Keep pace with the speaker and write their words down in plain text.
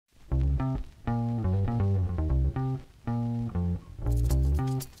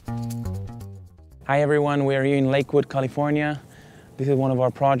Hi everyone, we're here in Lakewood, California. This is one of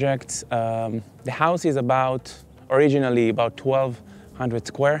our projects. The house is originally about 1,200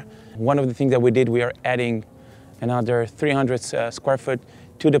 square. One of the things that we did, we are adding another 300 square foot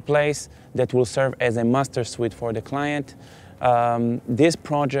to the place that will serve as a master suite for the client. This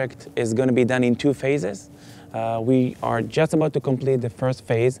project is going to be done in 2 phases. We are just about to complete the first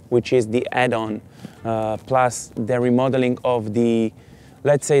phase, which is the add-on, plus the remodeling of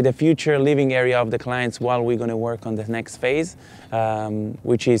let's say the future living area of the clients while we're going to work on the next phase,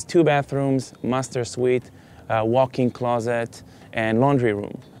 which is 2 bathrooms, master suite, walk-in closet, and laundry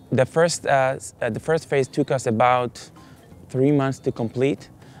room. The first phase took us about 3 months to complete,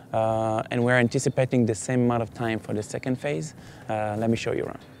 and we're anticipating the same amount of time for the second phase. Let me show you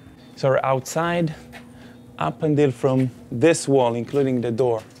around. So we're outside, up until from this wall, including the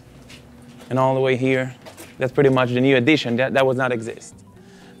door, and all the way here. That's pretty much the new addition. That was not exist.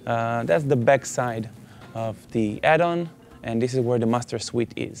 That's the back side of the add-on, and this is where the master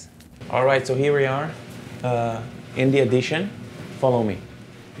suite is. All right, so here we are in the addition. Follow me.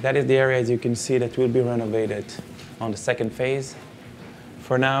 That is the area, as you can see, that will be renovated on the second phase.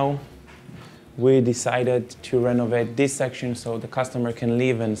 For now, we decided to renovate this section so the customer can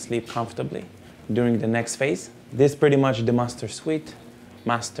live and sleep comfortably during the next phase. This is pretty much the master suite,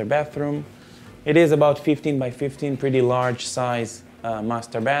 master bathroom. It is about 15 by 15, pretty large size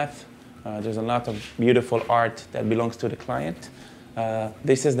master bath. There's a lot of beautiful art that belongs to the client.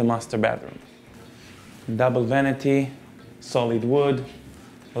 This is the master bathroom. Double vanity, solid wood,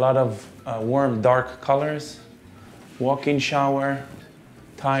 a lot of warm dark colors, walk-in shower,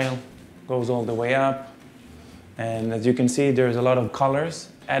 tile goes all the way up. And as you can see, there's a lot of colors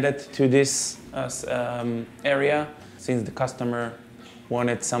added to this area since the customer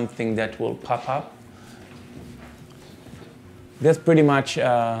wanted something that will pop up. That's pretty much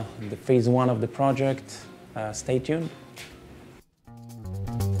the phase 1 of the project. Stay tuned.